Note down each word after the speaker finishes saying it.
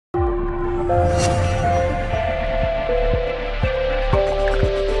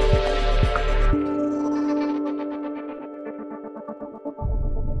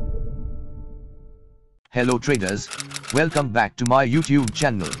Hello traders, welcome back to my YouTube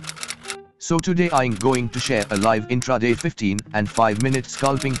channel. So today I'm going to share a live intraday 15 and 5-minute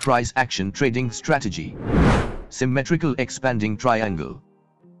scalping price action trading strategy. Symmetrical expanding triangle.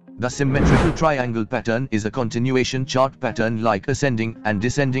 The symmetrical triangle pattern is a continuation chart pattern like ascending and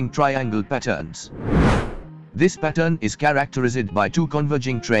descending triangle patterns. This pattern is characterized by two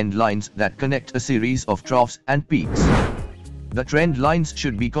converging trend lines that connect a series of troughs and peaks. The trend lines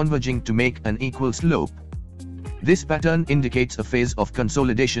should be converging to make an equal slope. This pattern indicates a phase of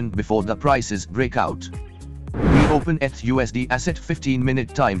consolidation before the prices break out. We open ETH/USD asset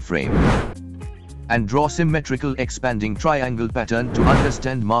 15-minute time frame and draw symmetrical expanding triangle pattern to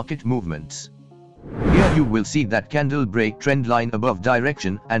understand market movements. Here you will see that candle break trend line above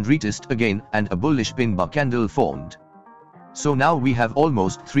direction and retest again, and a bullish pin bar candle formed. So now we have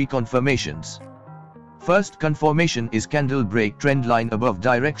almost 3 confirmations. First confirmation is candle break trend line above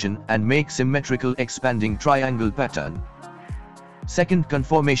direction and make symmetrical expanding triangle pattern. Second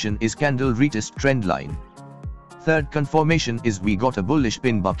confirmation is candle retest trend line. Third confirmation is we got a bullish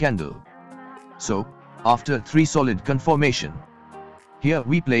pin bar candle. So, after 3 solid confirmation, here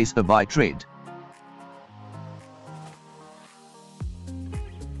we place a buy trade.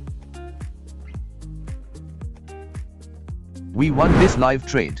 We won this live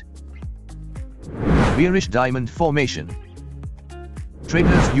trade. Bearish diamond formation.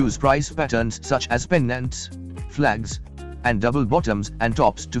 Traders use price patterns such as pennants, flags, and double bottoms and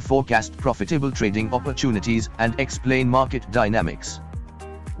tops to forecast profitable trading opportunities and explain market dynamics.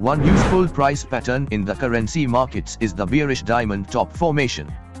 One useful price pattern in the currency markets is the bearish diamond top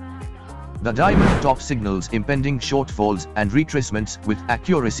formation. The diamond top signals impending shortfalls and retracements with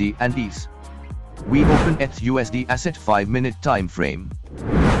accuracy and ease. We open ETH/USD asset 5-minute time frame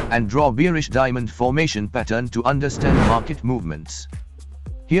and draw bearish diamond formation pattern to understand market movements.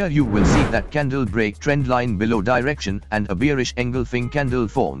 Here you will see that candle break trend line below direction and a bearish engulfing candle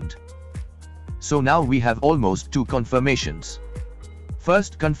formed. So now we have almost 2 confirmations.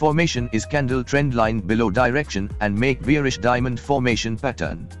 First confirmation is candle trend line below direction and make bearish diamond formation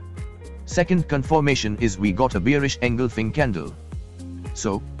pattern. Second confirmation is we got a bearish engulfing candle.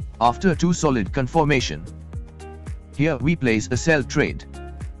 So, after 2 solid confirmation, here we place a sell trade.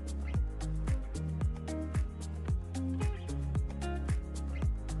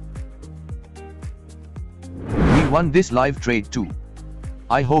 We won this live trade too.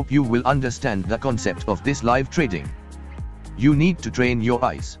 I hope you will understand the concept of this live trading. You need to train your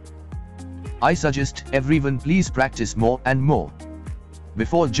eyes. I suggest everyone please practice more and more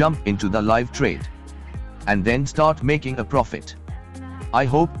before jump into the live trade and then start making a profit. I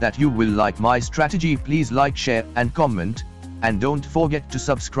hope that you will like my strategy. Please like, share and comment, and don't forget to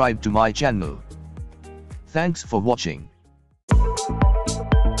subscribe to my channel. Thanks for watching.